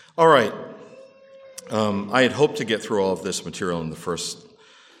All right. I had hoped to get through all of this material in the first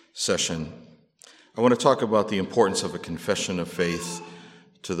session. I want to talk about the importance of a confession of faith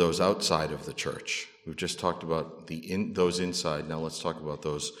to those outside of the church. We've just talked about those inside. Now let's talk about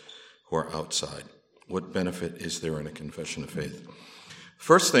those who are outside. What benefit is there in a confession of faith?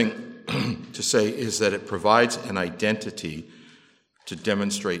 First thing to say is that it provides an identity to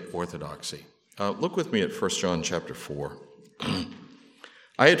demonstrate orthodoxy. Look with me at 1 John chapter 4.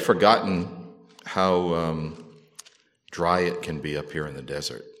 I had forgotten how dry it can be up here in the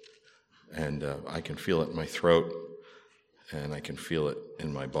desert. And I can feel it in my throat, and I can feel it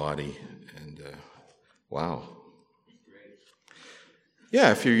in my body. And wow.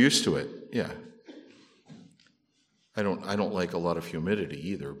 Yeah, if you're used to it, yeah. I don't like a lot of humidity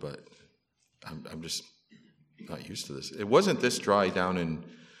either, but I'm just not used to this. It wasn't this dry down in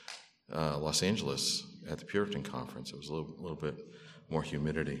Los Angeles at the Puritan Conference. It was a little bit more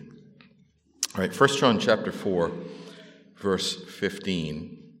humidity. All right, 1 John chapter 4, verse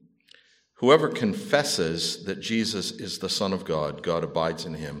 15. Whoever confesses that Jesus is the Son of God, God abides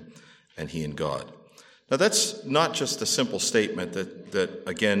in him, and he in God. Now that's not just a simple statement that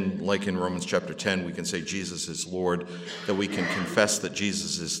again, like in Romans chapter 10, we can say Jesus is Lord, that we can confess that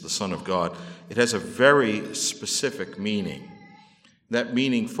Jesus is the Son of God. It has a very specific meaning. That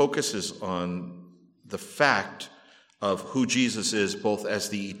meaning focuses on the fact of who Jesus is, both as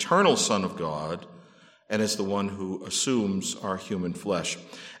the eternal Son of God and as the one who assumes our human flesh.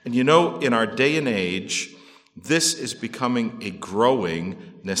 And you know, in our day and age, this is becoming a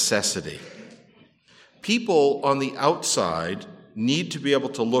growing necessity. People on the outside need to be able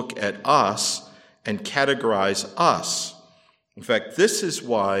to look at us and categorize us. In fact, this is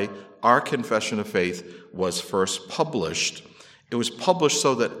why our confession of faith was first published. It was published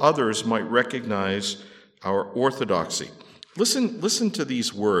so that others might recognize our orthodoxy. Listen to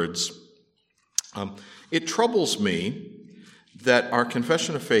these words. It troubles me that our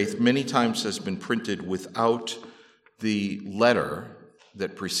confession of faith many times has been printed without the letter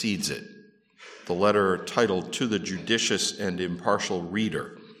that precedes it, the letter titled To the Judicious and Impartial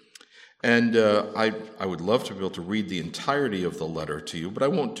Reader. And I would love to be able to read the entirety of the letter to you, but I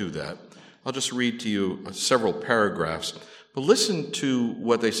won't do that. I'll just read to you several paragraphs. But listen to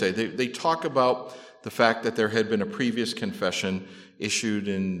what they say. They talk about the fact that there had been a previous confession issued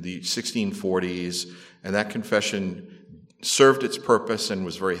in the 1640s, and that confession served its purpose and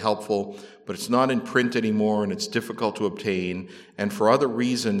was very helpful, but it's not in print anymore, and it's difficult to obtain, and for other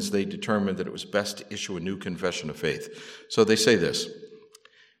reasons they determined that it was best to issue a new confession of faith. So they say this: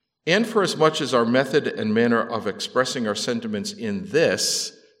 and for as much as our method and manner of expressing our sentiments in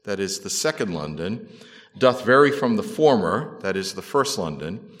this, that is the second London, doth vary from the former, that is the first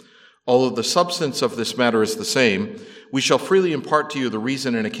London, although the substance of this matter is the same, we shall freely impart to you the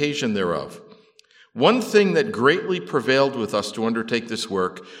reason and occasion thereof. One thing that greatly prevailed with us to undertake this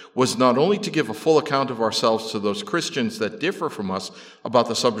work was not only to give a full account of ourselves to those Christians that differ from us about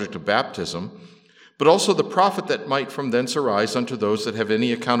the subject of baptism, but also the profit that might from thence arise unto those that have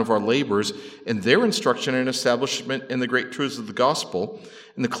any account of our labors in their instruction and establishment in the great truths of the gospel,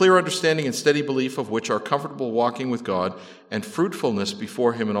 in the clear understanding and steady belief of which our comfortable walking with God and fruitfulness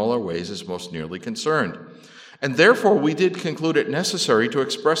before him in all our ways is most nearly concerned. And therefore we did conclude it necessary to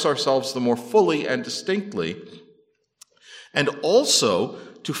express ourselves the more fully and distinctly, and also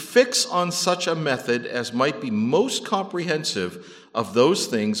to fix on such a method as might be most comprehensive of those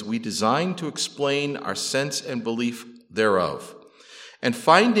things we designed to explain our sense and belief thereof. And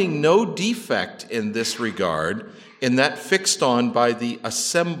finding no defect in this regard, in that fixed on by the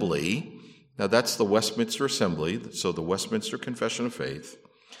assembly, now that's the Westminster Assembly, so the Westminster Confession of Faith,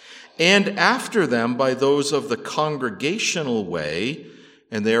 and after them by those of the Congregational Way,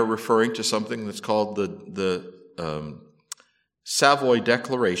 and they are referring to something that's called the Savoy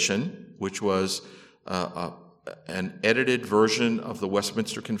Declaration, which was an edited version of the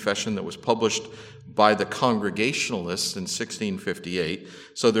Westminster Confession that was published by the Congregationalists in 1658.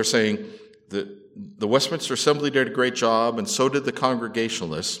 So they're saying the Westminster Assembly did a great job, and so did the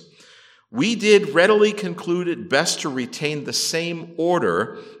Congregationalists. We did readily conclude it best to retain the same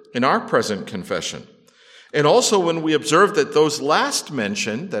order in our present confession. And also when we observed that those last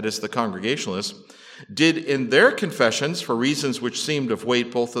mentioned, that is the Congregationalists, did in their confessions, for reasons which seemed of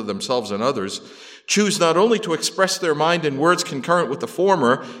weight both of themselves and others, choose not only to express their mind in words concurrent with the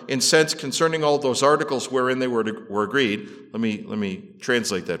former in sense concerning all those articles wherein they were agreed. Let me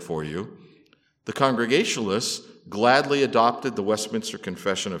translate that for you. The Congregationalists gladly adopted the Westminster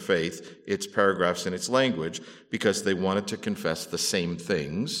Confession of Faith, its paragraphs and its language, because they wanted to confess the same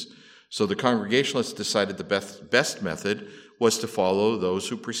things. So the Congregationalists decided the best method was to follow those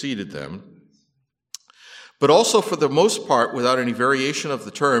who preceded them. But also, for the most part, without any variation of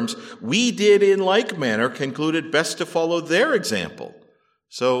the terms, we did in like manner conclude it best to follow their example.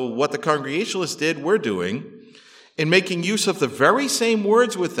 So what the Congregationalists did, we're doing, in making use of the very same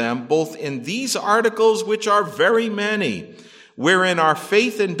words with them, both in these articles, which are very many, wherein our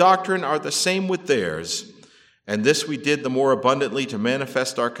faith and doctrine are the same with theirs. And this we did the more abundantly to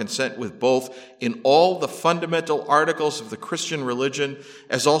manifest our consent with both in all the fundamental articles of the Christian religion,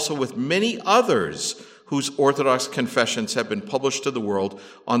 as also with many others whose orthodox confessions have been published to the world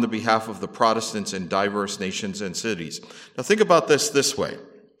on the behalf of the Protestants in diverse nations and cities. Now think about this way.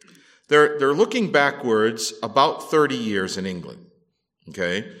 They're looking backwards about 30 years in England,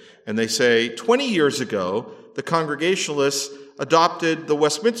 okay? And they say 20 years ago, the Congregationalists adopted the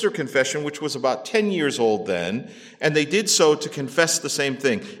Westminster Confession, which was about 10 years old then, and they did so to confess the same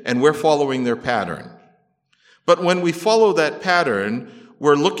thing, and we're following their pattern. But when we follow that pattern,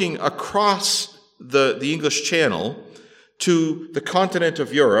 we're looking across the English Channel to the continent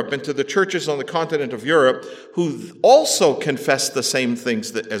of Europe and to the churches on the continent of Europe who also confess the same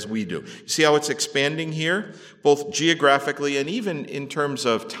things as we do. You see how it's expanding here, both geographically and even in terms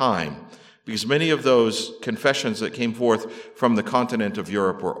of time, because many of those confessions that came forth from the continent of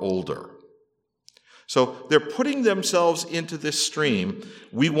Europe were older. So they're putting themselves into this stream.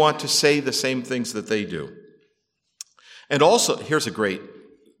 We want to say the same things that they do. And also, here's a great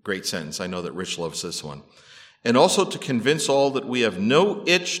sentence. I know that Rich loves this one. And also to convince all that we have no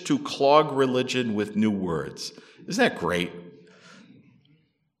itch to clog religion with new words. Isn't that great?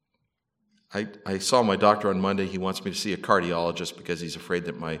 I saw my doctor on Monday. He wants me to see a cardiologist because he's afraid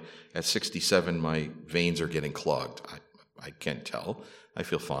that at 67, my veins are getting clogged. I can't tell. I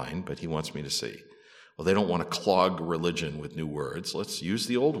feel fine, but he wants me to see. Well, they don't want to clog religion with new words. Let's use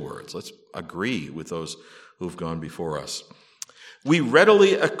the old words. Let's agree with those who've gone before us. We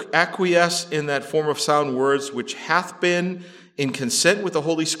readily acquiesce in that form of sound words which hath been, in consent with the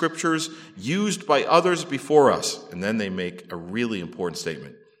Holy Scriptures, used by others before us. And then they make a really important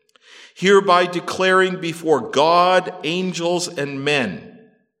statement. Hereby declaring before God, angels, and men.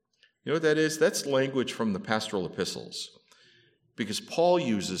 You know what that is? That's language from the pastoral epistles. Because Paul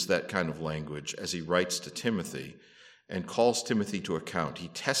uses that kind of language as he writes to Timothy and calls Timothy to account. He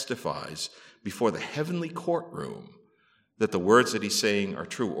testifies before the heavenly courtroom that the words that he's saying are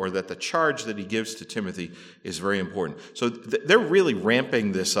true, or that the charge that he gives to Timothy is very important. So they're really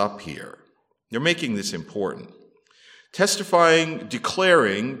ramping this up here. They're making this important. Testifying,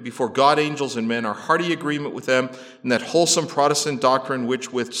 declaring before God, angels, and men our hearty agreement with them in that wholesome Protestant doctrine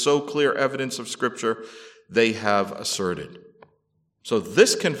which with so clear evidence of Scripture they have asserted. So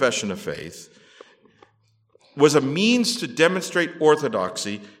this confession of faith was a means to demonstrate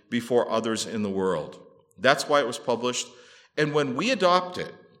orthodoxy before others in the world. That's why it was published. And when we adopt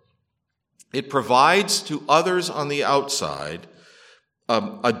it, it provides to others on the outside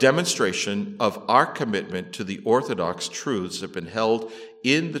a demonstration of our commitment to the orthodox truths that have been held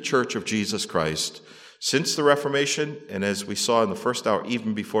in the Church of Jesus Christ since the Reformation, and as we saw in the first hour,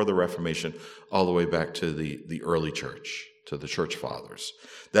 even before the Reformation, all the way back to the early church, to the church fathers.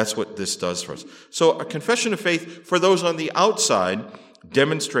 That's what this does for us. So a confession of faith for those on the outside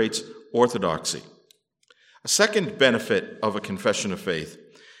demonstrates orthodoxy. A second benefit of a confession of faith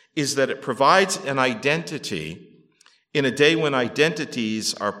is that it provides an identity in a day when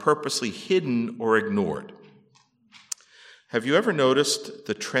identities are purposely hidden or ignored. Have you ever noticed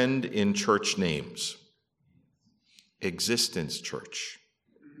the trend in church names? Existence Church,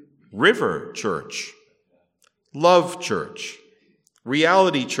 River Church, Love Church,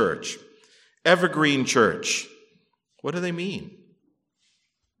 Reality Church, Evergreen Church. What do they mean?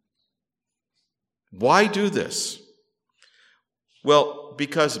 Why do this? Well,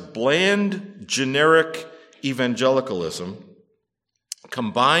 because bland, generic evangelicalism,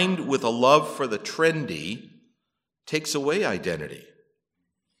 combined with a love for the trendy, takes away identity.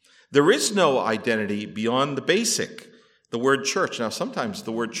 There is no identity beyond the basic, the word church. Now, sometimes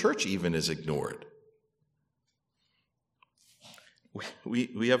the word church even is ignored.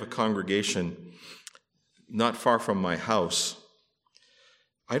 We have a congregation not far from my house.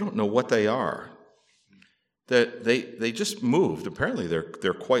 I don't know what they are. That they just moved. Apparently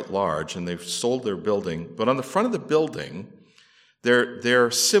they're quite large and they've sold their building. But on the front of the building, their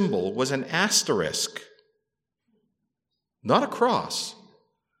symbol was an asterisk, not a cross.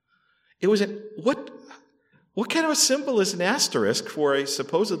 It was what kind of a symbol is an asterisk for a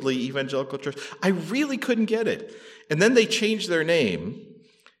supposedly evangelical church? I really couldn't get it. And then they changed their name,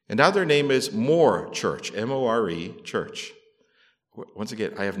 and now their name is More Church, M-O-R-E, Church. Once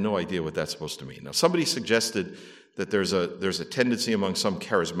again, I have no idea what that's supposed to mean. Now, somebody suggested there's a tendency among some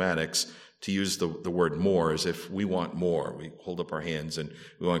charismatics to use the word more as if we want more. We hold up our hands and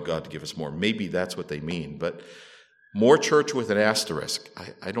we want God to give us more. Maybe that's what they mean, but more church with an asterisk.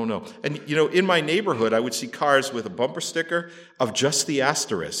 I don't know. And, in my neighborhood, I would see cars with a bumper sticker of just the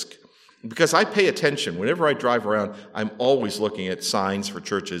asterisk. Because I pay attention. Whenever I drive around, I'm always looking at signs for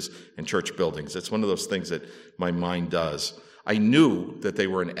churches and church buildings. It's one of those things that my mind does. I knew that they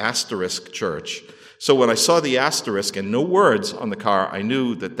were an asterisk church. So when I saw the asterisk and no words on the car, I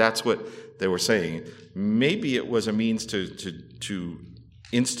knew that that's what they were saying. Maybe it was a means to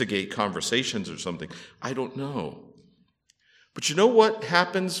instigate conversations or something. I don't know. But you know what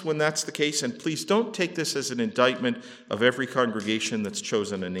happens when that's the case? And please don't take this as an indictment of every congregation that's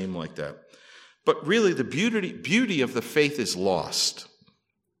chosen a name like that. But really, the beauty of the faith is lost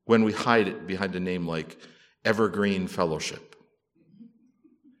when we hide it behind a name like Evergreen Fellowship.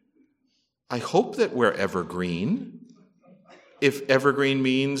 I hope that we're evergreen. If evergreen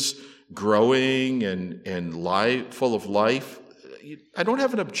means growing and full of life, I don't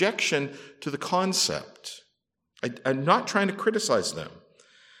have an objection to the concept. I'm not trying to criticize them,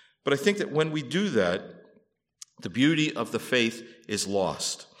 but I think that when we do that, the beauty of the faith is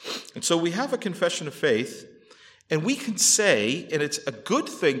lost. And so we have a confession of faith, and we can say, and it's a good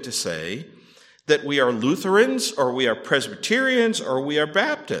thing to say, that we are Lutherans, or we are Presbyterians, or we are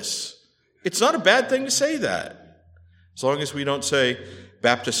Baptists. It's not a bad thing to say that, as long as we don't say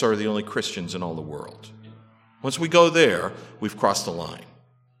Baptists are the only Christians in all the world. Once we go there, we've crossed the line.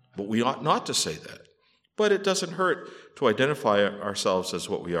 But we ought not to say that. But it doesn't hurt to identify ourselves as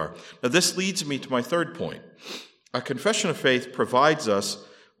what we are. Now, this leads me to my third point. A confession of faith provides us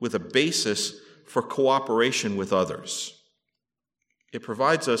with a basis for cooperation with others. It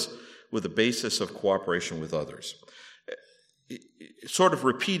provides us with a basis of cooperation with others. Sort of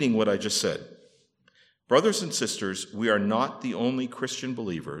repeating what I just said. Brothers and sisters, we are not the only Christian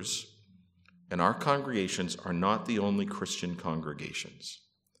believers, and our congregations are not the only Christian congregations.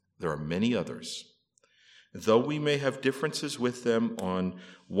 There are many others. Though we may have differences with them on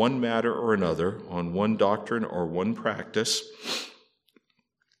one matter or another, on one doctrine or one practice,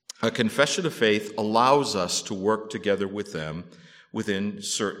 a confession of faith allows us to work together with them within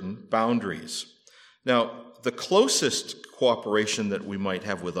certain boundaries. Now, the closest cooperation that we might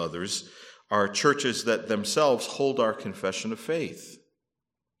have with others are churches that themselves hold our confession of faith,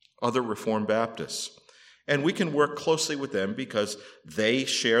 other Reformed Baptists. And we can work closely with them because they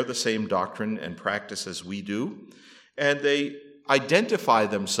share the same doctrine and practice as we do, and they identify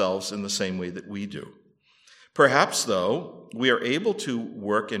themselves in the same way that we do. Perhaps, though, we are able to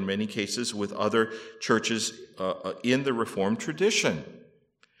work in many cases with other churches in the Reformed tradition.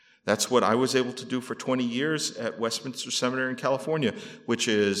 That's what I was able to do for 20 years at Westminster Seminary in California, which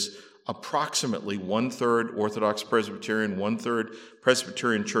is approximately 1/3 Orthodox Presbyterian, 1/3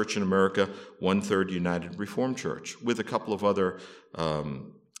 Presbyterian Church in America, 1/3 United Reformed Church, with a couple of other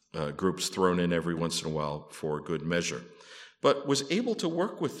groups thrown in every once in a while for good measure, but was able to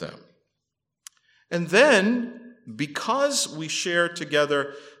work with them. And then, because we share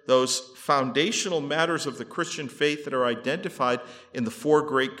together those foundational matters of the Christian faith that are identified in the 4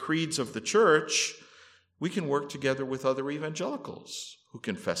 great creeds of the church, we can work together with other evangelicals who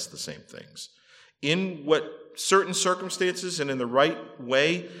confess the same things. In what certain circumstances and in the right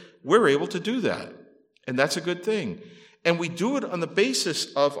way, we're able to do that. And that's a good thing. And we do it on the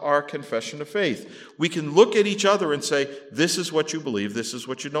basis of our confession of faith. We can look at each other and say, this is what you believe, this is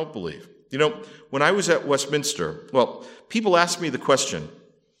what you don't believe. When I was at Westminster, people ask me the question,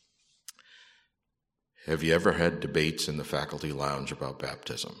 have you ever had debates in the faculty lounge about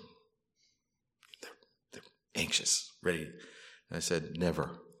baptism? They're anxious, ready. And I said,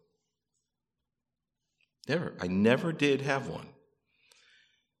 never. Never. I never did have one.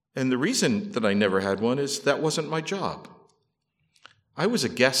 And the reason that I never had one is that wasn't my job. I was a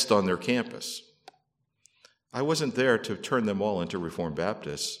guest on their campus. I wasn't there to turn them all into Reformed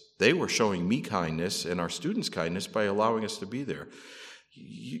Baptists. They were showing me kindness and our students kindness by allowing us to be there.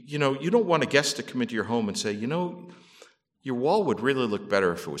 You don't want a guest to come into your home and say, your wall would really look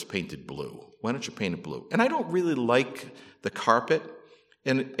better if it was painted blue. Why don't you paint it blue? And I don't really like the carpet,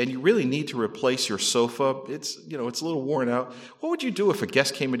 and you really need to replace your sofa. It's a little worn out. What would you do if a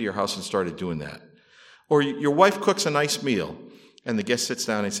guest came into your house and started doing that? Or your wife cooks a nice meal, and the guest sits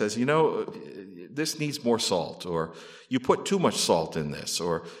down and says, this needs more salt, or you put too much salt in this,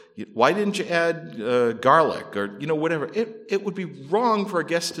 or why didn't you add garlic, or whatever. It would be wrong for a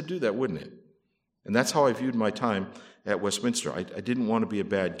guest to do that, wouldn't it? And that's how I viewed my time at Westminster. I didn't want to be a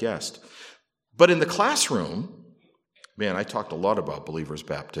bad guest. But in the classroom, man, I talked a lot about believers'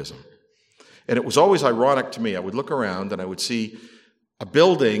 baptism. And it was always ironic to me. I would look around and I would see a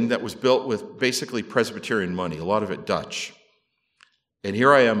building that was built with basically Presbyterian money, a lot of it Dutch. And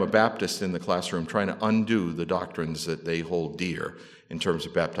here I am, a Baptist in the classroom, trying to undo the doctrines that they hold dear in terms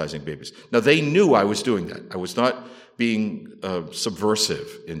of baptizing babies. Now, they knew I was doing that. I was not being subversive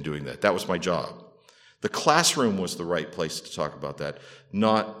in doing that. That was my job. The classroom was the right place to talk about that,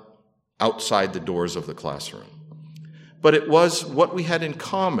 not outside the doors of the classroom. But it was what we had in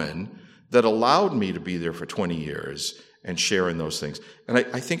common that allowed me to be there for 20 years and share in those things. And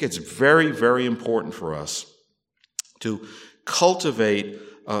I think it's very, very important for us to cultivate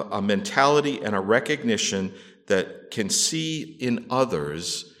a mentality and a recognition that can see in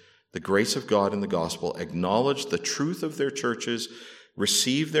others the grace of God in the gospel, acknowledge the truth of their churches,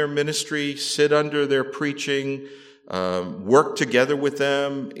 receive their ministry, sit under their preaching, work together with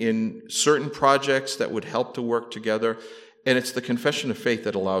them in certain projects that would help to work together. And it's the confession of faith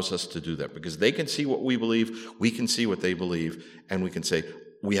that allows us to do that, because they can see what we believe, we can see what they believe, and we can say,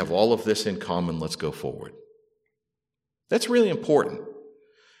 we have all of this in common, let's go forward. That's really important,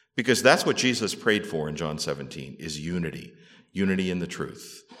 because that's what Jesus prayed for in John 17, is unity in the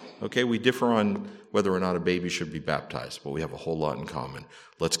truth. Okay, we differ on whether or not a baby should be baptized, but we have a whole lot in common.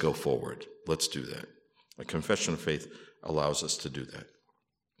 Let's go forward. Let's do that. A confession of faith allows us to do that.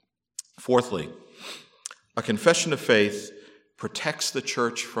 Fourthly, a confession of faith protects the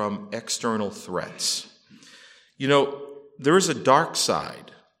church from external threats. You know, there is a dark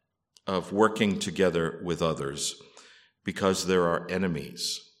side of working together with others because there are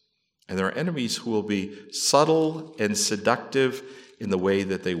enemies. And there are enemies who will be subtle and seductive in the way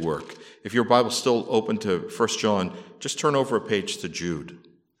that they work. If your Bible's still open to 1 John, just turn over a page to Jude.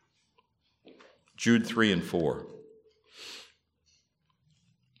 Jude 3 and 4.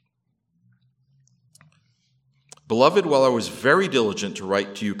 Beloved, while I was very diligent to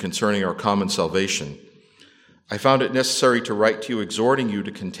write to you concerning our common salvation, I found it necessary to write to you, exhorting you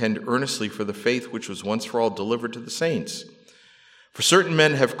to contend earnestly for the faith which was once for all delivered to the saints. For certain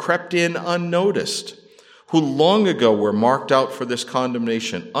men have crept in unnoticed, who long ago were marked out for this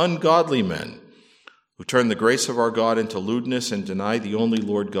condemnation, ungodly men, who turn the grace of our God into lewdness and deny the only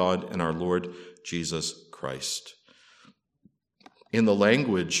Lord God and our Lord Jesus Christ. In the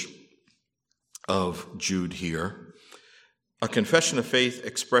language of Jude here, a confession of faith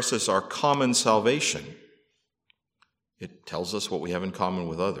expresses our common salvation. It tells us what we have in common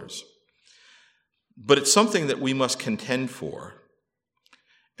with others. But it's something that we must contend for.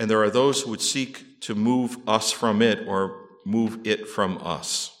 And there are those who would seek to move us from it or move it from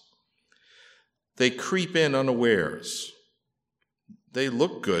us. They creep in unawares. They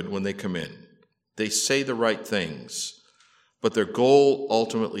look good when they come in. They say the right things. But their goal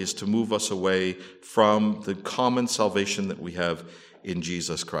ultimately is to move us away from the common salvation that we have in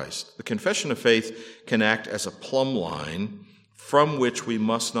Jesus Christ. The confession of faith can act as a plumb line from which we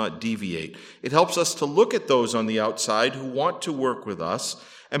must not deviate. It helps us to look at those on the outside who want to work with us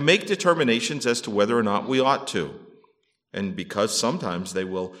and make determinations as to whether or not we ought to. And because sometimes they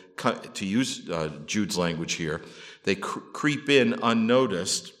will, to use Jude's language here, they creep in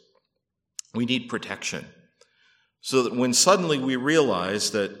unnoticed, we need protection. So that when suddenly we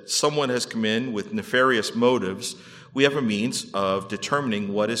realize that someone has come in with nefarious motives, we have a means of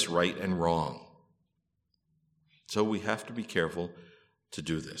determining what is right and wrong. So we have to be careful to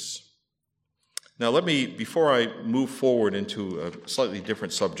do this. Now before I move forward into a slightly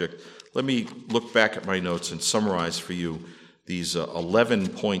different subject, let me look back at my notes and summarize for you these 11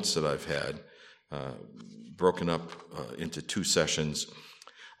 points that I've had, broken up into 2 sessions.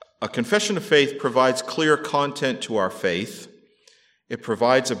 A confession of faith provides clear content to our faith. It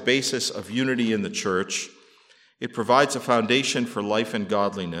provides a basis of unity in the church. It provides a foundation for life and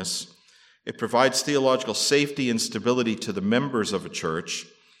godliness. It provides theological safety and stability to the members of a church.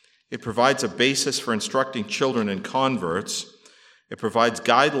 It provides a basis for instructing children and converts. It provides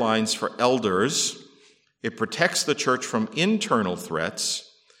guidelines for elders. It protects the church from internal threats.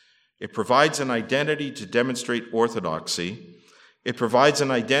 It provides an identity to demonstrate orthodoxy. It provides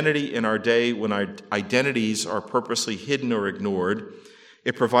an identity in our day when our identities are purposely hidden or ignored.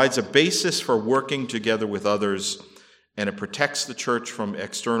 It provides a basis for working together with others, and it protects the church from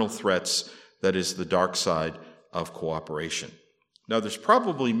external threats, that is, the dark side of cooperation. Now, there's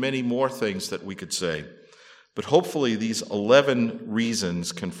probably many more things that we could say, but hopefully these 11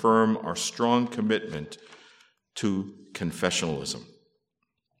 reasons confirm our strong commitment to confessionalism.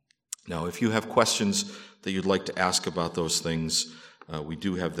 Now, if you have questions that you'd like to ask about those things, we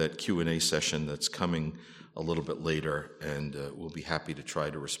do have that Q&A session that's coming a little bit later, and we'll be happy to try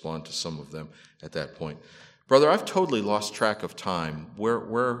to respond to some of them at that point. Brother, I've totally lost track of time.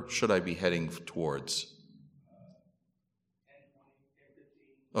 Where should I be heading towards?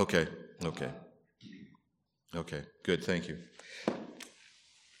 Okay, good, thank you.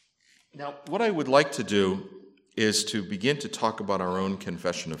 Now, what I would like to do is to begin to talk about our own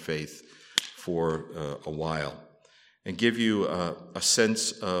confession of faith for a while and give you a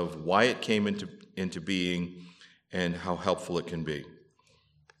sense of why it came into being and how helpful it can be.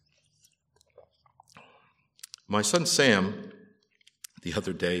 My son Sam, the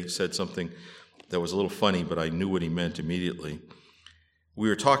other day, said something that was a little funny, but I knew what he meant immediately. We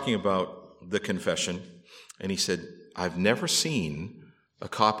were talking about the confession, and he said, I've never seen a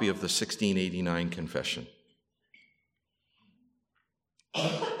copy of the 1689 confession. Do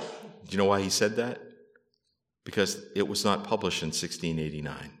you know why he said that? Because it was not published in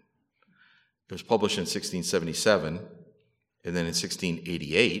 1689. It was published in 1677, and then in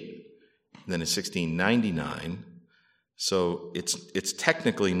 1688, and then in 1699. So it's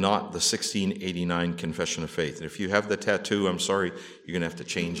technically not the 1689 Confession of Faith. And if you have the tattoo, I'm sorry, you're going to have to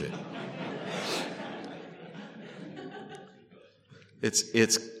change it.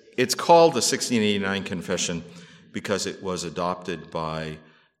 It's called the 1689 Confession because it was adopted by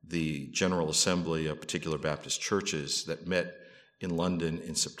the General Assembly of particular Baptist churches that met in London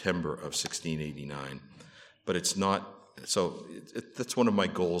in September of 1689. But it's not, so that's one of my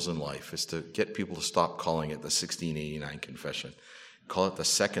goals in life, is to get people to stop calling it the 1689 Confession. Call it the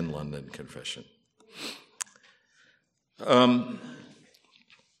Second London Confession. Our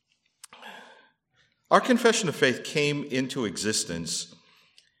confession of faith came into existence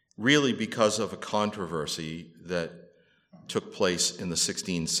really because of a controversy that took place in the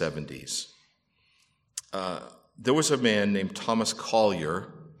 1670s. There was a man named Thomas Collier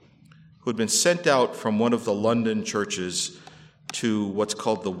who had been sent out from one of the London churches to what's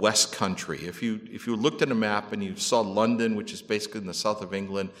called the West Country. If you looked at a map and you saw London, which is basically in the south of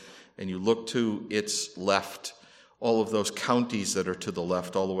England, and you look to its left, all of those counties that are to the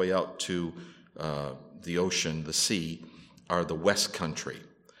left, all the way out to the ocean, the sea, are the West Country.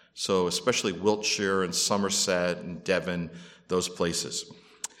 So especially Wiltshire and Somerset and Devon, those places.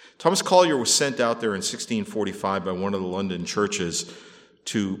 Thomas Collier was sent out there in 1645 by one of the London churches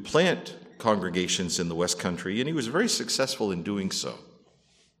to plant congregations in the West Country, and he was very successful in doing so.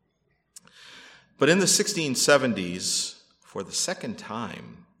 But in the 1670s, for the second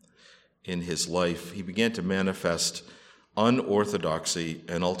time in his life, he began to manifest unorthodoxy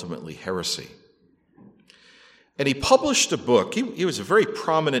and ultimately heresy. And he published a book. He was a very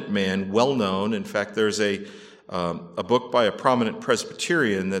prominent man, well-known. In fact, there's a book by a prominent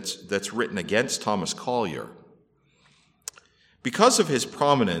Presbyterian that's written against Thomas Collier. Because of his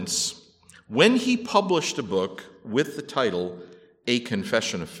prominence, when he published a book with the title, A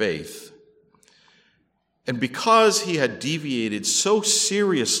Confession of Faith, and because he had deviated so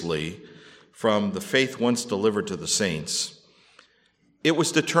seriously from the faith once delivered to the saints, it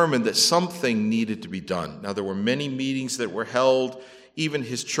was determined that something needed to be done. Now, there were many meetings that were held. Even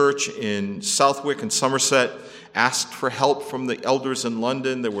his church in Southwick and Somerset asked for help from the elders in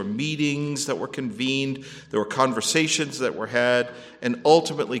London. There were meetings that were convened. There were conversations that were had. And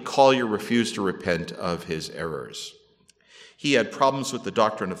ultimately, Collier refused to repent of his errors. He had problems with the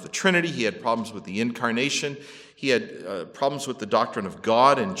doctrine of the Trinity. He had problems with the Incarnation. He had problems with the doctrine of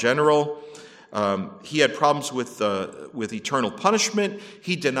God in general. He had problems with eternal punishment.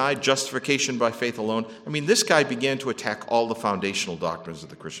 He denied justification by faith alone. I mean, this guy began to attack all the foundational doctrines of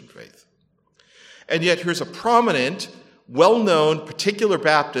the Christian faith. And yet here's a prominent, well-known, particular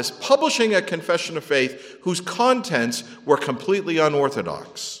Baptist publishing a confession of faith whose contents were completely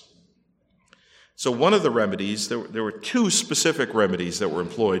unorthodox. So one of the remedies, there were two specific remedies that were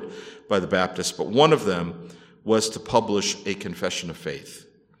employed by the Baptists, but one of them was to publish a confession of faith.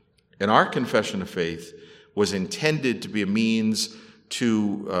 And our confession of faith was intended to be a means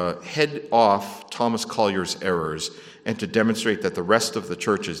to head off Thomas Collier's errors and to demonstrate that the rest of the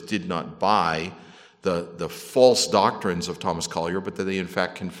churches did not buy the false doctrines of Thomas Collier, but that they in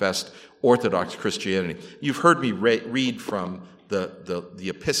fact confessed Orthodox Christianity. You've heard me read from the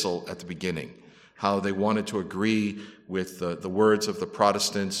epistle at the beginning, how they wanted to agree with the words of the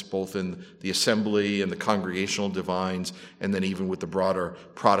Protestants, both in the assembly and the congregational divines, and then even with the broader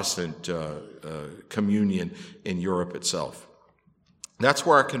Protestant communion in Europe itself. That's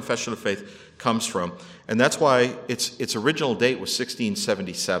where our confession of faith comes from, and that's why its original date was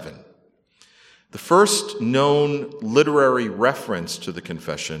 1677. The first known literary reference to the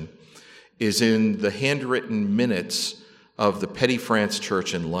confession is in the handwritten minutes of the Petty France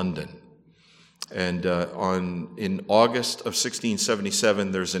Church in London. And in August of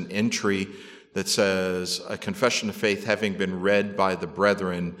 1677, there's an entry that says a confession of faith having been read by the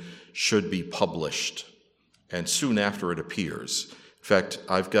brethren should be published, and soon after it appears. In fact,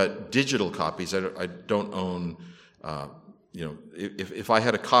 I've got digital copies. I don't own, if I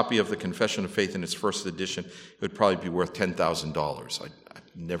had a copy of the Confession of Faith in its first edition, it would probably be worth $10,000. I've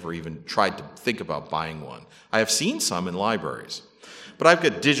never even tried to think about buying one. I have seen some in libraries, but I've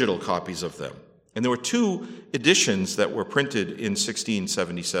got digital copies of them. And there were 2 editions that were printed in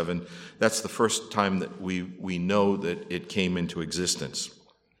 1677. That's the first time that we know that it came into existence.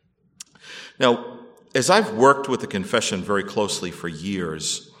 Now, as I've worked with the confession very closely for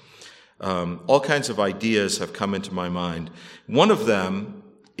years, all kinds of ideas have come into my mind. One of them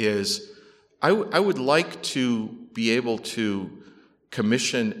is I would like to be able to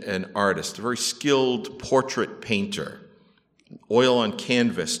commission an artist, a very skilled portrait painter, oil on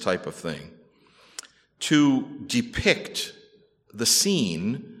canvas type of thing, to depict the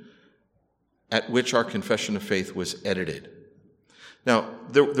scene at which our confession of faith was edited. Now,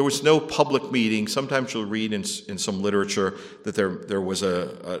 there was no public meeting. Sometimes you'll read in some literature that there was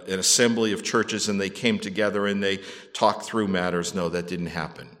an assembly of churches and they came together and they talked through matters. No, that didn't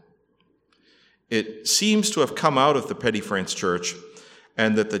happen. It seems to have come out of the Petty France Church,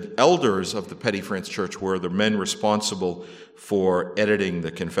 and that the elders of the Petty France Church were the men responsible for editing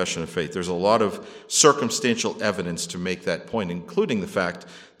the Confession of Faith. There's a lot of circumstantial evidence to make that point, including the fact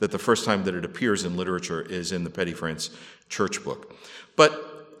that the first time that it appears in literature is in the Petty France Church book.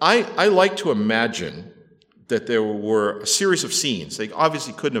 But I like to imagine that there were a series of scenes. They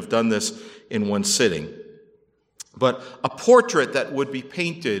obviously couldn't have done this in one sitting, but a portrait that would be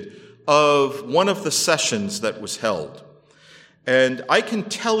painted of one of the sessions that was held. And I can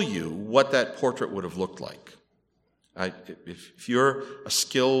tell you what that portrait would have looked like. If you're a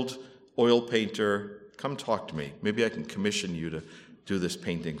skilled oil painter, come talk to me. Maybe I can commission you to do this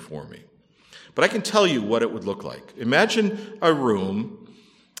painting for me. But I can tell you what it would look like. Imagine a room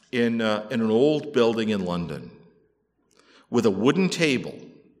in an old building in London with a wooden table,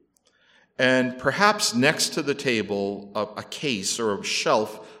 and perhaps next to the table a case or a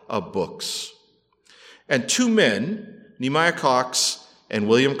shelf of books. And 2 men, Nehemiah Cox and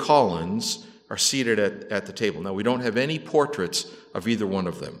William Collins, are seated at the table. Now, we don't have any portraits of either one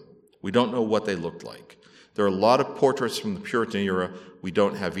of them. We don't know what they looked like. There are a lot of portraits from the Puritan era. We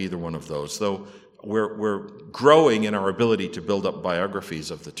don't have either one of those, though we're growing in our ability to build up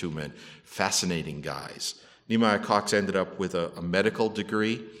biographies of the 2 men. Fascinating guys. Nehemiah Cox ended up with a medical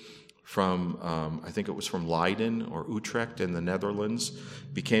degree from, I think it was from Leiden or Utrecht in the Netherlands,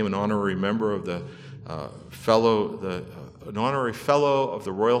 became an honorary member of an honorary fellow of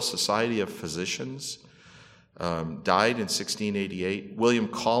the Royal Society of Physicians, died in 1688. William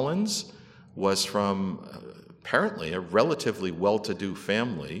Collins was from apparently a relatively well-to-do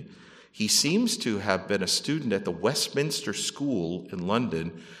family. He seems to have been a student at the Westminster School in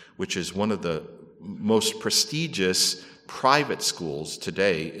London, which is one of the most prestigious private schools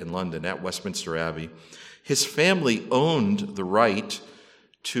today in London, at Westminster Abbey. His family owned the right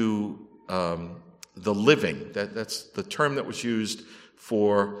to the living. That's the term that was used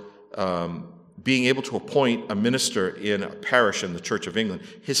for being able to appoint a minister in a parish in the Church of England.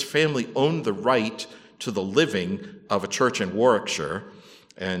 His family owned the right to the living of a church in Warwickshire,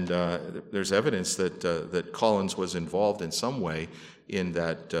 and there's evidence that Collins was involved in some way in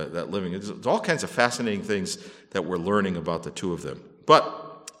that living. There's all kinds of fascinating things that we're learning about the 2 of them.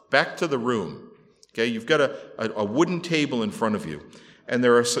 But back to the room. Okay, you've got a wooden table in front of you, and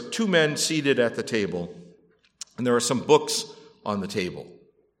there are 2 men seated at the table, and there are some books on the table.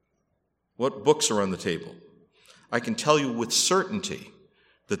 What books are on the table? I can tell you with certainty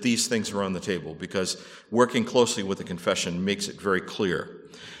that these things are on the table because working closely with the confession makes it very clear.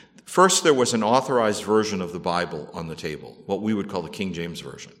 First, there was an authorized version of the Bible on the table, what we would call the King James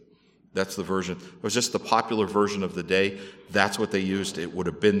Version. That's the version. It was just the popular version of the day. That's what they used. It would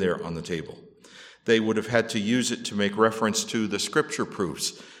have been there on the table. They would have had to use it to make reference to the scripture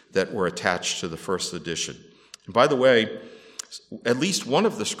proofs that were attached to the first edition. And by the way, at least one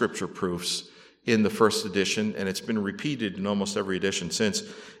of the scripture proofs in the first edition, and it's been repeated in almost every edition since,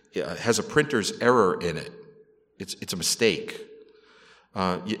 has a printer's error in it. It's a mistake.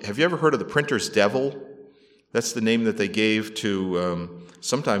 Have you ever heard of the printer's devil? That's the name that they gave to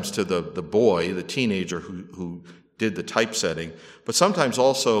sometimes to the boy, the teenager who did the typesetting, but sometimes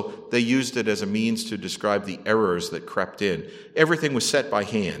also they used it as a means to describe the errors that crept in. Everything was set by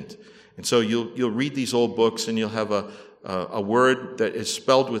hand. And so you'll read these old books and you'll have a word that is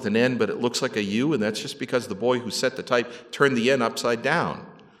spelled with an N, but it looks like a U, and that's just because the boy who set the type turned the N upside down.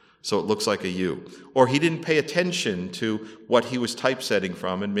 so it looks like a U. Or he didn't pay attention to what he was typesetting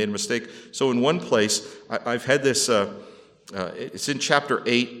from and made a mistake. So in one place, I've had this, it's in chapter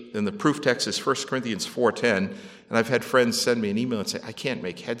 8, and the proof text is 1 Corinthians 4:10, and I've had friends send me an email and say, I can't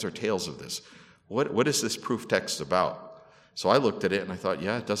make heads or tails of this. What is this proof text about? So I looked at it and I thought,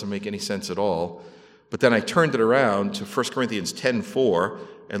 yeah, it doesn't make any sense at all. But then I turned it around to 1 Corinthians 10:4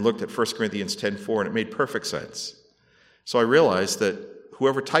 and looked at 1 Corinthians 10:4, and it made perfect sense. So I realized that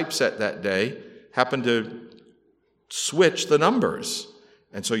whoever typeset that day happened to switch the numbers.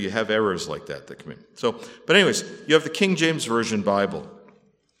 And so you have errors like that come in. But anyways, you have the King James Version Bible.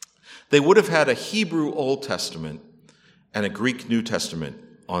 They would have had a Hebrew Old Testament and a Greek New Testament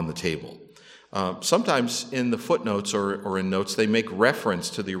on the table. Sometimes in the footnotes or in notes, they make reference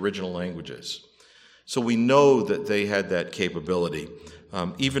to the original languages. So we know that they had that capability,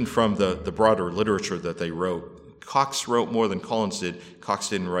 even from the broader literature that they wrote. Cox wrote more than Collins did. Cox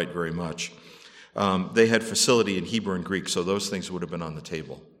didn't write very much. They had facility in Hebrew and Greek, so those things would have been on the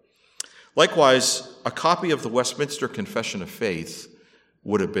table. Likewise, a copy of the Westminster Confession of Faith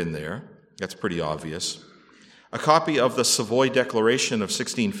would have been there. That's pretty obvious. A copy of the Savoy Declaration of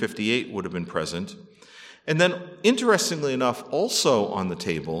 1658 would have been present. And then, interestingly enough, also on the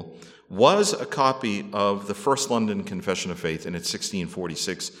table was a copy of the First London Confession of Faith in its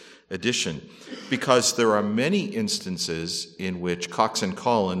 1646 edition, because there are many instances in which Cox and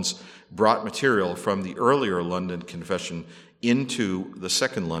Collins brought material from the earlier London Confession into the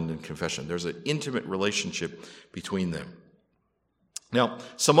Second London Confession. There's an intimate relationship between them. Now,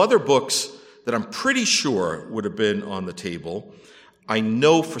 some other books that I'm pretty sure would have been on the table, I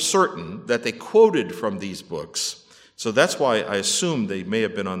know for certain that they quoted from these books. So that's why I assume they may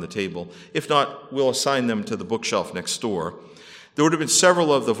have been on the table. If not, we'll assign them to the bookshelf next door. There would have been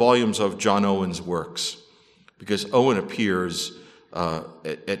several of the volumes of John Owen's works, because Owen appears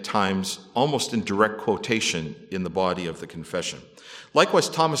at times almost in direct quotation in the body of the confession. Likewise,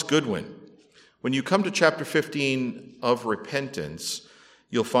 Thomas Goodwin. When you come to chapter 15 of Repentance,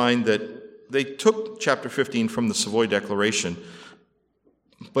 you'll find that they took chapter 15 from the Savoy Declaration,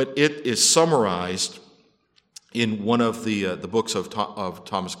 but it is summarized in one of the books of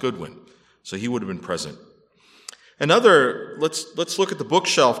Thomas Goodwin. So he would have been present. Another, let's look at the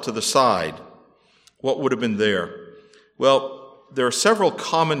bookshelf to the side. What would have been there? Well, there are several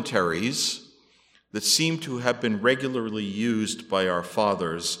commentaries that seem to have been regularly used by our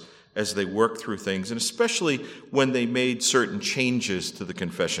fathers as they worked through things, and especially when they made certain changes to the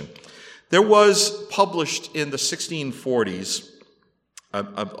confession. There was published in the 1640s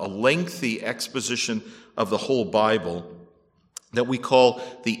a lengthy exposition of the whole Bible that we call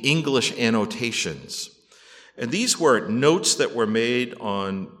the English annotations. And these were notes that were made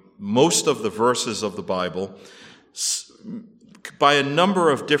on most of the verses of the Bible by a number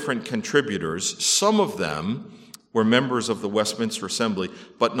of different contributors. Some of them were members of the Westminster Assembly,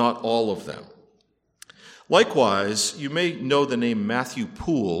 but not all of them. Likewise, you may know the name Matthew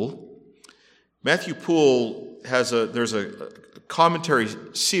Poole. Matthew Poole there's a commentary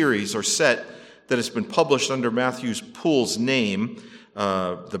series or set that has been published under Matthew Poole's name.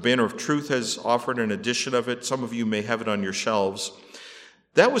 The Banner of Truth has offered an edition of it. Some of you may have it on your shelves.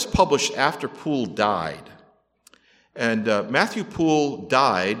 That was published after Poole died. And Matthew Poole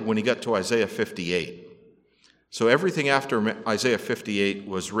died when he got to Isaiah 58. So everything after Isaiah 58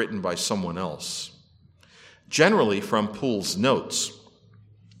 was written by someone else, generally from Poole's notes.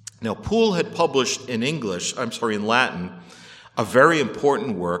 Now, Poole had published in Latin, a very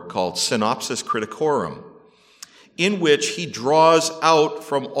important work called Synopsis Criticorum, in which he draws out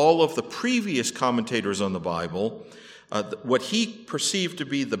from all of the previous commentators on the Bible what he perceived to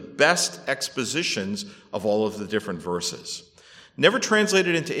be the best expositions of all of the different verses. Never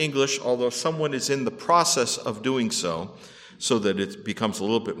translated into English, although someone is in the process of doing so that it becomes a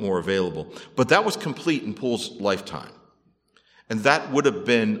little bit more available. But that was complete in Poole's lifetime. And that would have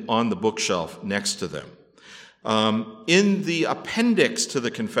been on the bookshelf next to them. In the appendix to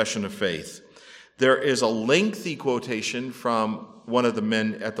the Confession of Faith, there is a lengthy quotation from one of the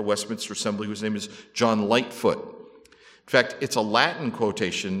men at the Westminster Assembly whose name is John Lightfoot. In fact, it's a Latin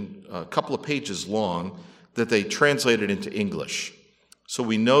quotation, a couple of pages long, that they translated into English. So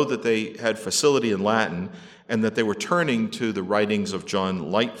we know that they had facility in Latin and that they were turning to the writings of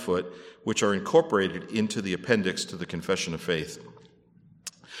John Lightfoot, which are incorporated into the appendix to the Confession of Faith.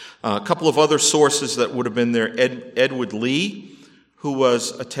 A couple of other sources that would have been there, Edward Lee, who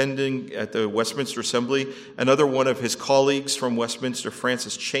was attending at the Westminster Assembly. Another one of his colleagues from Westminster,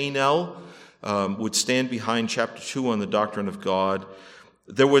 Francis Chaynell, would stand behind chapter 2 on the doctrine of God.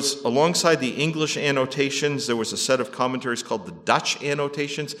 There was, alongside the English annotations, there was a set of commentaries called the Dutch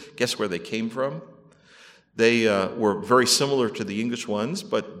annotations. Guess where they came from? They were very similar to the English ones,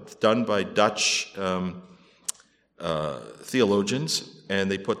 but done by Dutch theologians, and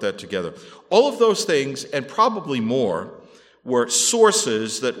they put that together. All of those things, and probably more, were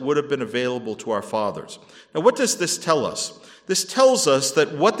sources that would have been available to our fathers. Now, what does this tell us? This tells us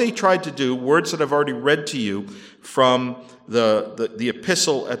that what they tried to do, words that I've already read to you from the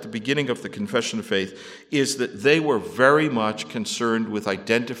epistle at the beginning of the Confession of Faith, is that they were very much concerned with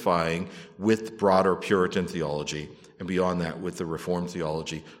identifying with broader Puritan theology, and beyond that, with the Reformed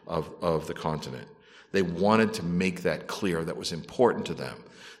theology of the continent. They wanted to make that clear. That was important to them.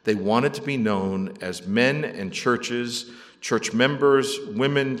 They wanted to be known as men and churches, church members,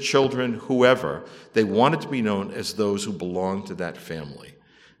 women, children, whoever. They wanted to be known as those who belonged to that family.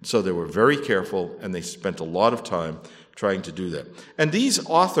 So they were very careful, and they spent a lot of time trying to do that. And these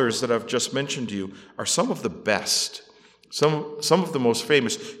authors that I've just mentioned to you are some of the best, some of the most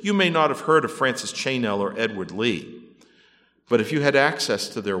famous. You may not have heard of Francis Chainell or Edward Lee, but if you had access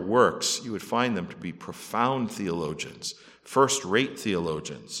to their works, you would find them to be profound theologians, first-rate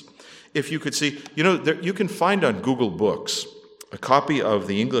theologians. If you could see, you can find on Google Books a copy of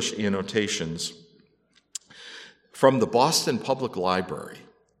the English annotations from the Boston Public Library.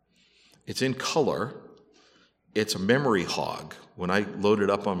 It's in color. It's a memory hog. When I load it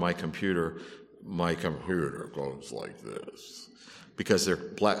up on my computer goes like this, because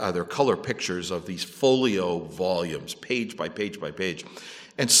they're color pictures of these folio volumes, page by page by page.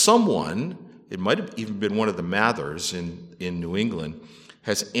 And someone, it might have even been one of the Mathers in New England,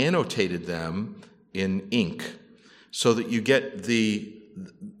 has annotated them in ink so that you get the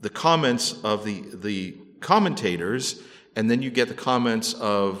comments of the commentators, and then you get the comments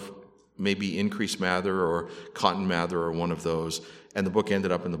of maybe Increase Mather or Cotton Mather or one of those, and the book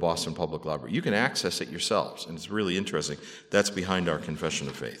ended up in the Boston Public Library. You can access it yourselves, and it's really interesting. That's behind our Confession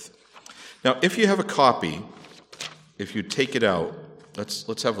of Faith. Now, if you have a copy, if you take it out,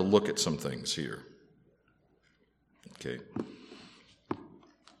 let's have a look at some things here. Okay.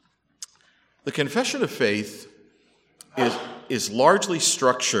 The Confession of Faith is largely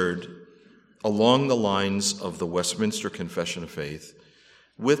structured along the lines of the Westminster Confession of Faith,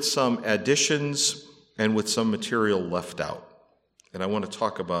 with some additions and with some material left out. And I want to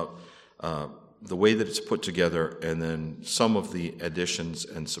talk about the way that it's put together and then some of the additions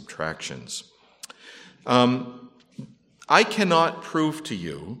and subtractions. I cannot prove to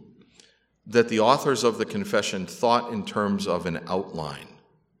you that the authors of the confession thought in terms of an outline.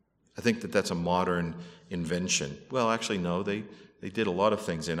 I think that that's a modern invention. Well, actually, no, they did a lot of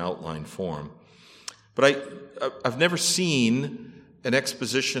things in outline form. But I've never seen an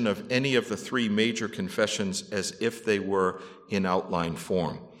exposition of any of the three major confessions as if they were in outline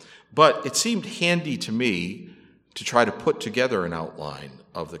form. But it seemed handy to me to try to put together an outline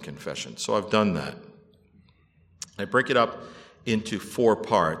of the confession. So I've done that. I break it up into 4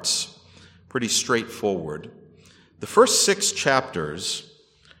 parts, pretty straightforward. The first 6 chapters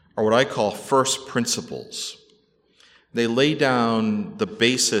are what I call first principles. They lay down the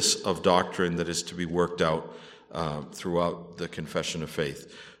basis of doctrine that is to be worked out throughout the Confession of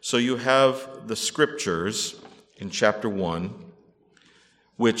Faith. So you have the scriptures in chapter 1,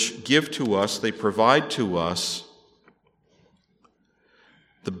 which give to us, they provide to us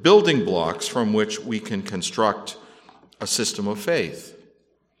the building blocks from which we can construct a system of faith.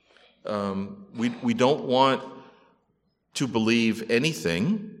 We don't want to believe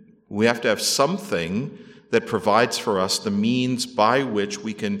anything. We have to have something that provides for us the means by which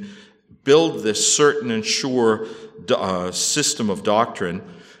we can build this certain and sure system of doctrine.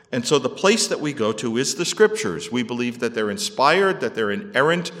 And so the place that we go to is the Scriptures. We believe that they're inspired, that they're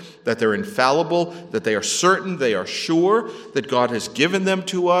inerrant, that they're infallible, that they are certain, they are sure, that God has given them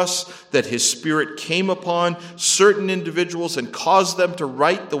to us, that His Spirit came upon certain individuals and caused them to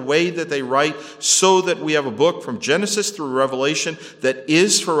write the way that they write, so that we have a book from Genesis through Revelation that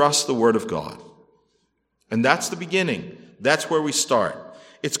is for us the Word of God. And that's the beginning. That's where we start.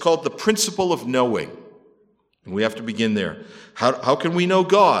 It's called the principle of knowing. And we have to begin there. How can we know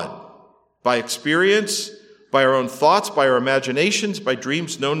God? By experience? By our own thoughts? By our imaginations? By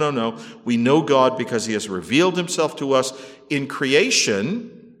dreams? No. We know God because He has revealed Himself to us in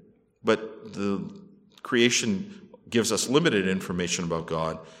creation, but the creation gives us limited information about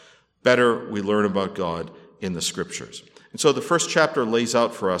God. Better, we learn about God in the Scriptures. And so the first chapter lays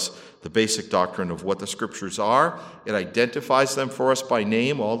out for us the basic doctrine of what the Scriptures are. It identifies them for us by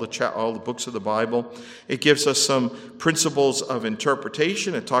name, all the books of the Bible. It gives us some principles of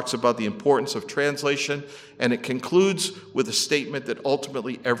interpretation. It talks about the importance of translation. And it concludes with a statement that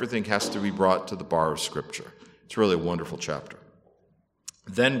ultimately everything has to be brought to the bar of Scripture. It's really a wonderful chapter.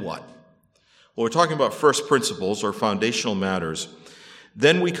 Then what? Well, we're talking about first principles or foundational matters.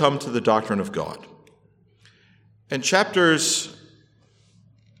 Then we come to the doctrine of God. And chapters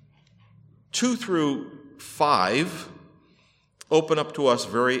 2 through 5 open up to us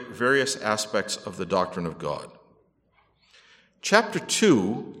various aspects of the doctrine of God. Chapter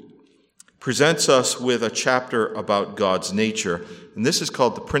 2 presents us with a chapter about God's nature, and this is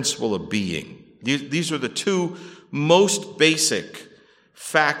called the principle of being. These are the two most basic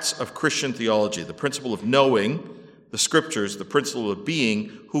facts of Christian theology: the principle of knowing the Scriptures, the principle of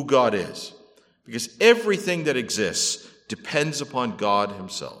being who God is. Because everything that exists depends upon God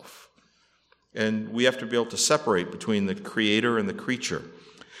himself. And we have to be able to separate between the Creator and the creature.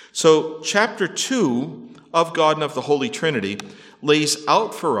 So chapter 2 of God and of the Holy Trinity lays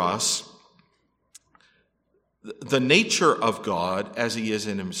out for us the nature of God as he is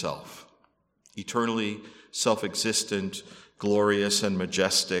in himself. Eternally self-existent, glorious and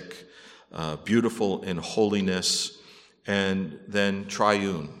majestic, beautiful in holiness, and then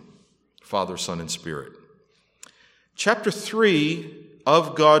triune. Father, Son, and Spirit. Chapter 3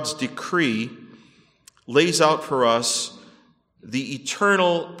 of God's decree lays out for us the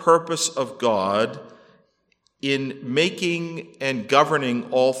eternal purpose of God in making and governing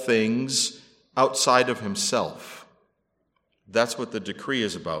all things outside of himself. That's what the decree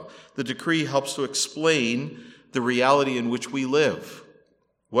is about. The decree helps to explain the reality in which we live.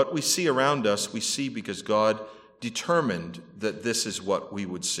 What we see around us, we see because God determined that this is what we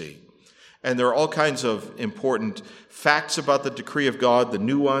would see. And there are all kinds of important facts about the decree of God, the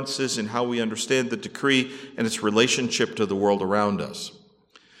nuances in how we understand the decree and its relationship to the world around us.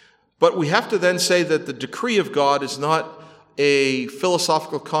 But we have to then say that the decree of God is not a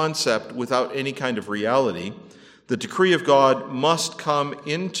philosophical concept without any kind of reality. The decree of God must come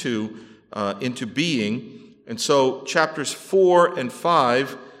into being. And so chapters 4 and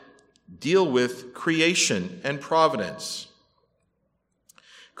 5 deal with creation and providence.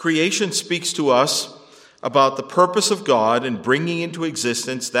 Creation speaks to us about the purpose of God in bringing into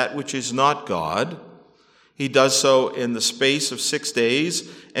existence that which is not God. He does so in the space of 6 days,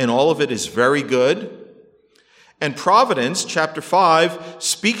 and all of it is very good. And providence, chapter 5,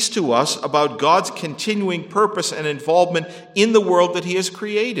 speaks to us about God's continuing purpose and involvement in the world that he has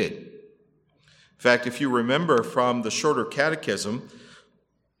created. In fact, if you remember from the shorter catechism,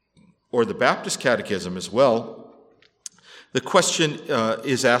 or the Baptist catechism as well, the question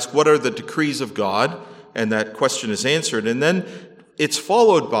is asked, what are the decrees of God? And that question is answered. And then it's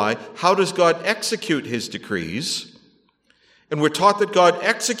followed by, how does God execute his decrees? And we're taught that God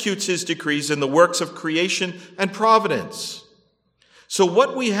executes his decrees in the works of creation and providence. So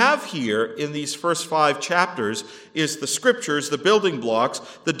what we have here in these first 5 chapters is the Scriptures, the building blocks,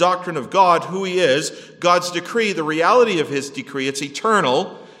 the doctrine of God, who he is, God's decree, the reality of his decree, it's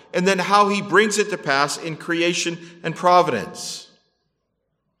eternal, and then how he brings it to pass in creation and providence.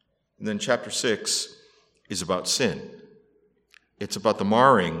 And then chapter 6 is about sin. It's about the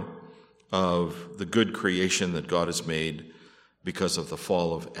marring of the good creation that God has made because of the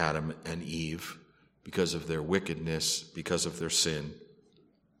fall of Adam and Eve, because of their wickedness, because of their sin.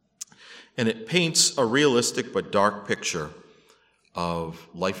 And it paints a realistic but dark picture of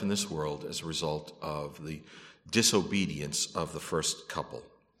life in this world as a result of the disobedience of the first couple.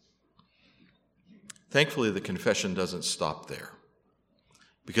 Thankfully, the confession doesn't stop there,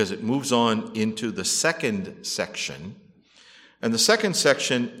 because it moves on into the second section. And the second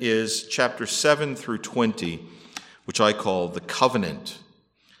section is chapter 7 through 20, which I call the covenant.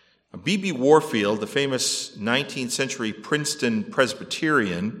 B.B. Warfield, the famous 19th century Princeton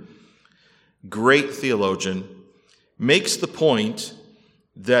Presbyterian, great theologian, makes the point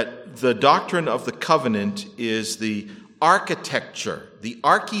that the doctrine of the covenant is the architecture. The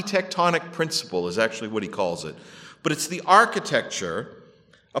architectonic principle is actually what he calls it. But it's the architecture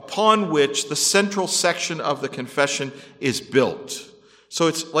upon which the central section of the confession is built. So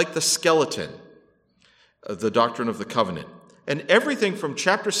it's like the skeleton of the doctrine of the covenant. And everything from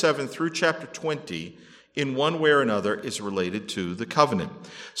chapter 7 through chapter 20, in one way or another, is related to the covenant.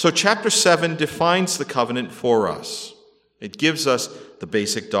 So chapter 7 defines the covenant for us. It gives us the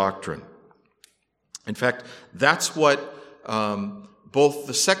basic doctrine. In fact, that's what both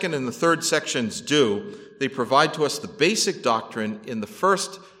the second and the third sections do. They provide to us the basic doctrine in the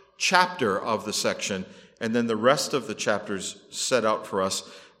first chapter of the section, And then the rest of the chapters set out for us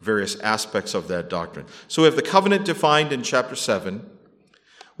various aspects of that doctrine. So we have the covenant defined in chapter 7.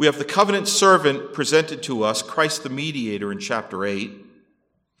 We have the covenant servant presented to us, Christ the mediator, in chapter 8.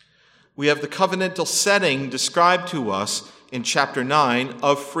 We have the covenantal setting described to us in chapter 9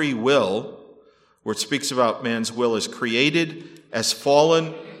 of free will, where it speaks about man's will as created, as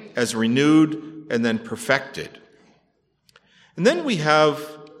fallen, as renewed, and then perfected. And then we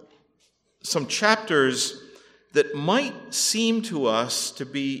have some chapters that might seem to us to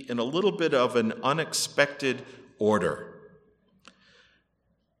be in a little bit of an unexpected order.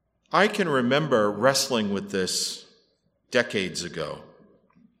 I can remember wrestling with this decades ago,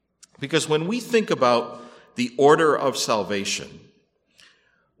 because when we think about the order of salvation,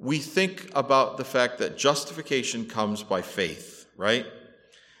 we think about the fact that justification comes by faith, right?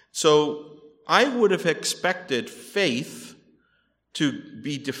 So I would have expected faith to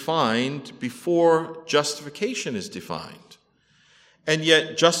be defined before justification is defined. And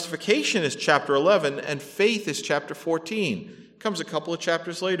yet justification is chapter 11 and faith is chapter 14. It comes a couple of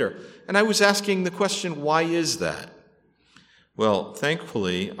chapters later. And I was asking the question, why is that? Well,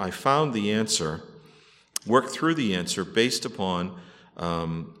 thankfully, I found the answer, worked through the answer based upon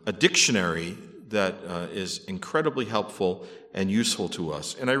a dictionary that is incredibly helpful and useful to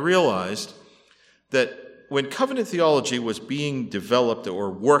us. And I realized that when covenant theology was being developed or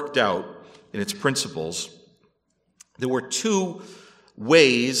worked out in its principles, there were two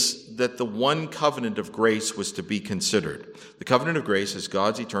ways that the one covenant of grace was to be considered. The covenant of grace is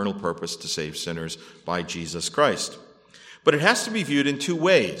God's eternal purpose to save sinners by Jesus Christ. But it has to be viewed in two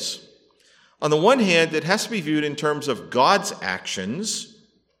ways. On the one hand, it has to be viewed in terms of God's actions,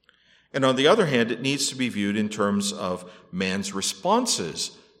 and on the other hand, it needs to be viewed in terms of man's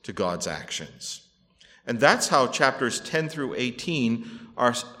responses to God's actions. And that's how chapters 10 through 18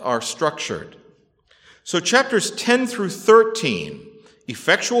 are structured. So chapters 10 through 13,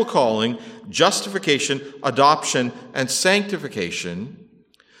 effectual calling, justification, adoption, and sanctification,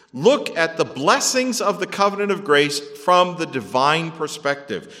 look at the blessings of the covenant of grace from the divine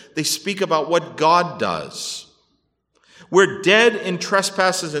perspective. They speak about what God does. We're dead in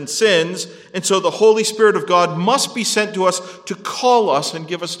trespasses and sins, and so the Holy Spirit of God must be sent to us to call us and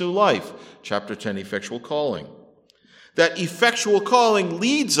give us new life. Chapter 10, effectual calling. That effectual calling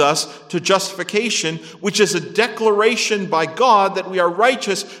leads us to justification, which is a declaration by God that we are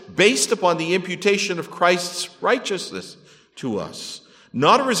righteous based upon the imputation of Christ's righteousness to us.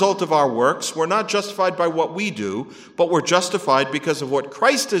 Not a result of our works. We're not justified by what we do, but we're justified because of what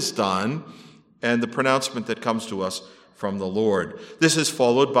Christ has done and the pronouncement that comes to us from the Lord. This is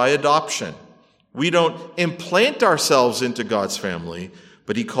followed by adoption. We don't implant ourselves into God's family,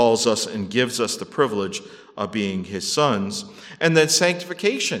 but he calls us and gives us the privilege of being his sons. And then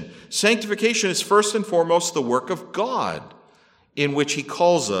sanctification. Sanctification is first and foremost the work of God, in which he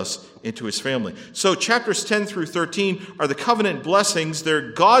calls us into his family. So chapters 10 through 13 are the covenant blessings.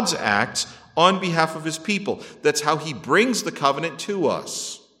 They're God's acts on behalf of his people. That's how he brings the covenant to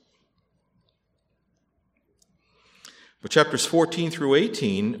us. But chapters 14 through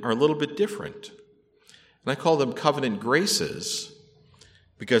 18 are a little bit different. And I call them covenant graces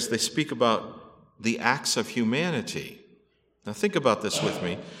because they speak about the acts of humanity. Now think about this with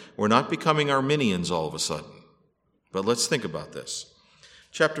me. We're not becoming Arminians all of a sudden. But let's think about this.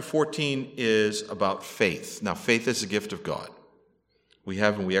 Chapter 14 is about faith. Now, faith is a gift of God. We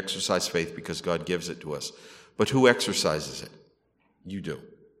have and we exercise faith because God gives it to us. But who exercises it? You do.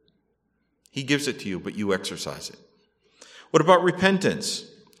 He gives it to you, but you exercise it. What about repentance?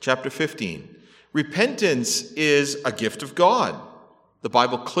 Chapter 15. Repentance is a gift of God. The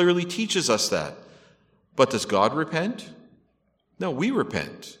Bible clearly teaches us that. But does God repent? No, we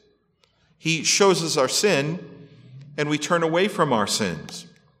repent. He shows us our sin, and we turn away from our sins.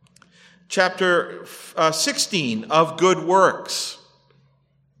 Chapter 16 of good works.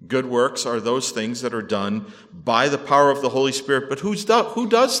 Good works are those things that are done by the power of the Holy Spirit, but who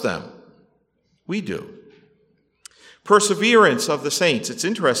does them? We do. Perseverance of the saints. It's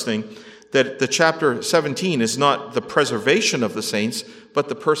interesting that the chapter 17 is not the preservation of the saints, but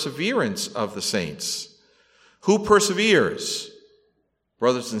the perseverance of the saints. Who perseveres?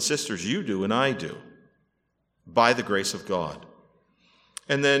 Brothers and sisters, you do and I do. By the grace of God.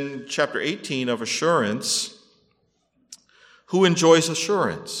 And then chapter 18 of assurance. Who enjoys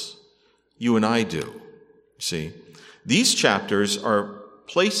assurance? You and I do. See, these chapters are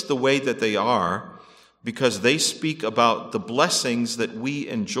placed the way that they are because they speak about the blessings that we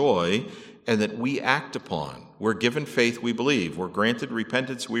enjoy and that we act upon. We're given faith, we believe. We're granted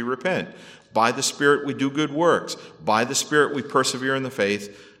repentance, we repent. By the Spirit, we do good works. By the Spirit, we persevere in the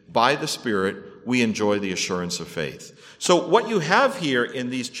faith. By the Spirit, we enjoy the assurance of faith. So what you have here in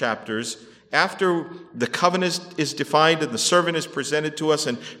these chapters, after the covenant is defined and the servant is presented to us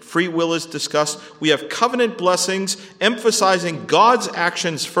and free will is discussed, we have covenant blessings emphasizing God's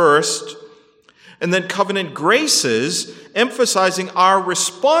actions first, and then covenant graces emphasizing our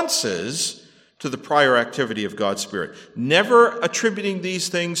responses to the prior activity of God's Spirit. Never attributing these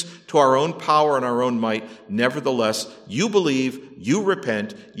things to our own power and our own might. Nevertheless, you believe, you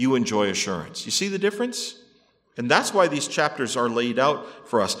repent, you enjoy assurance. You see the difference? And that's why these chapters are laid out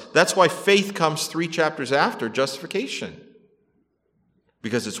for us. That's why faith comes 3 chapters after justification.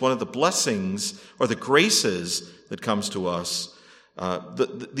 Because it's one of the blessings or the graces that comes to us.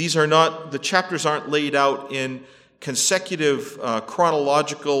 The chapters aren't laid out in consecutive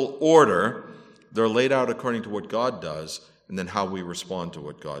chronological order. They're laid out according to what God does and then how we respond to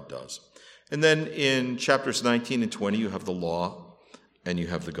what God does. And then in chapters 19 and 20, you have the law and you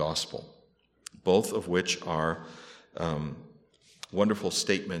have the gospel, both of which are wonderful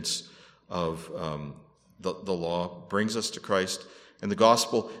statements of the law brings us to Christ, and the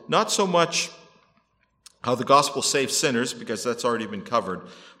gospel, not so much how the gospel saves sinners, because that's already been covered,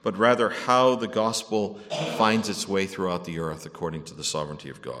 but rather how the gospel finds its way throughout the earth according to the sovereignty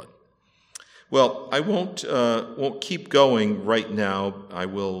of God. Well, I won't keep going right now.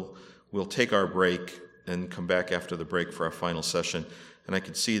 We'll take our break and come back after the break for our final session. And I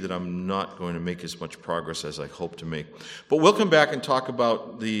can see that I'm not going to make as much progress as I hope to make. But we'll come back and talk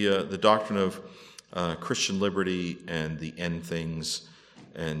about the doctrine of Christian liberty and the end things,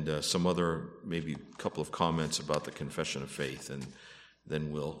 and some other, maybe a couple of comments about the confession of faith. And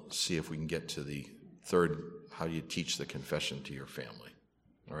then we'll see if we can get to the third, how do you teach the confession to your family.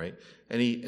 All right?